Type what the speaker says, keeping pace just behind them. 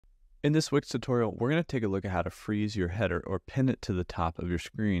In this Wix tutorial, we're going to take a look at how to freeze your header or pin it to the top of your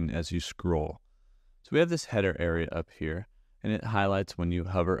screen as you scroll. So we have this header area up here, and it highlights when you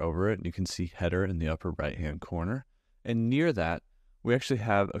hover over it, and you can see header in the upper right-hand corner. And near that, we actually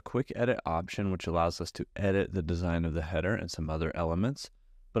have a quick edit option, which allows us to edit the design of the header and some other elements.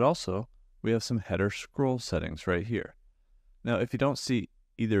 But also, we have some header scroll settings right here. Now, if you don't see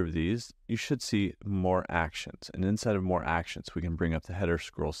either of these, you should see more actions. And inside of more actions, we can bring up the header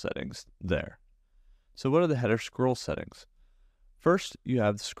scroll settings there. So what are the header scroll settings? First, you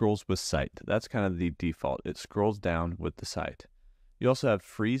have the scrolls with site. That's kind of the default. It scrolls down with the site. You also have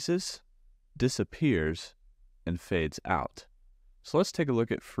freezes, disappears, and fades out. So let's take a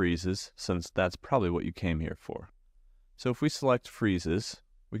look at freezes, since that's probably what you came here for. So if we select freezes,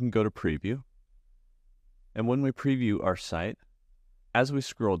 we can go to preview. And when we preview our site, as we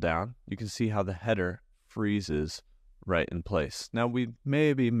scroll down, you can see how the header freezes right in place. Now, we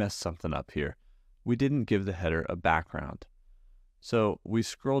maybe messed something up here. We didn't give the header a background. So we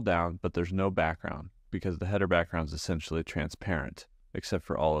scroll down, but there's no background because the header background is essentially transparent, except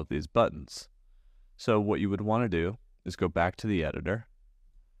for all of these buttons. So what you would want to do is go back to the editor,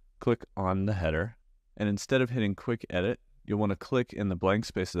 click on the header, and instead of hitting quick edit, you'll want to click in the blank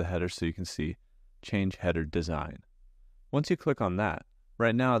space of the header so you can see change header design. Once you click on that,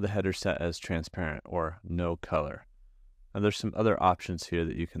 right now the header's set as transparent or no color. Now there's some other options here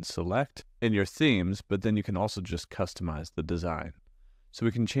that you can select in your themes, but then you can also just customize the design. So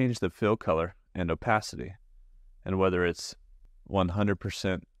we can change the fill color and opacity, and whether it's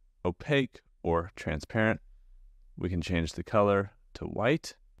 100% opaque or transparent, we can change the color to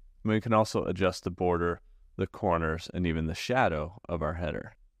white. And we can also adjust the border, the corners, and even the shadow of our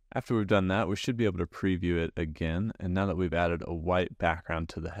header. After we've done that, we should be able to preview it again. And now that we've added a white background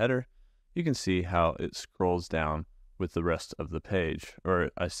to the header, you can see how it scrolls down with the rest of the page, or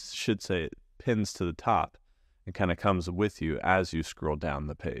I should say it pins to the top and kind of comes with you as you scroll down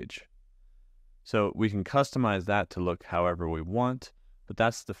the page. So we can customize that to look however we want, but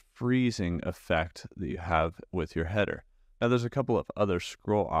that's the freezing effect that you have with your header. Now there's a couple of other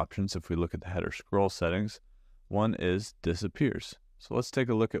scroll options if we look at the header scroll settings. One is disappears. So let's take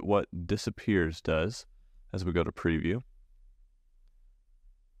a look at what disappears does as we go to preview.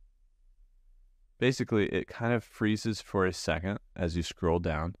 Basically, it kind of freezes for a second as you scroll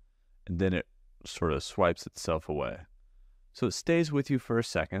down, and then it sort of swipes itself away. So it stays with you for a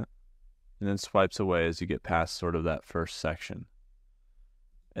second, and then swipes away as you get past sort of that first section.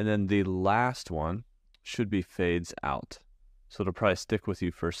 And then the last one should be fades out. So it'll probably stick with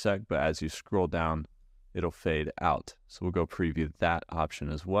you for a sec, but as you scroll down, it'll fade out. So we'll go preview that option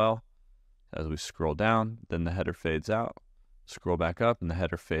as well. As we scroll down, then the header fades out, scroll back up, and the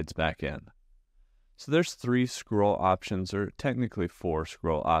header fades back in. So there's 3 scroll options, or technically 4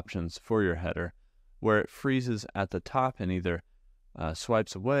 scroll options for your header, where it freezes at the top and either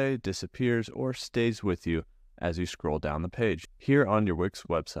swipes away, disappears, or stays with you as you scroll down the page here on your Wix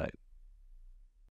website.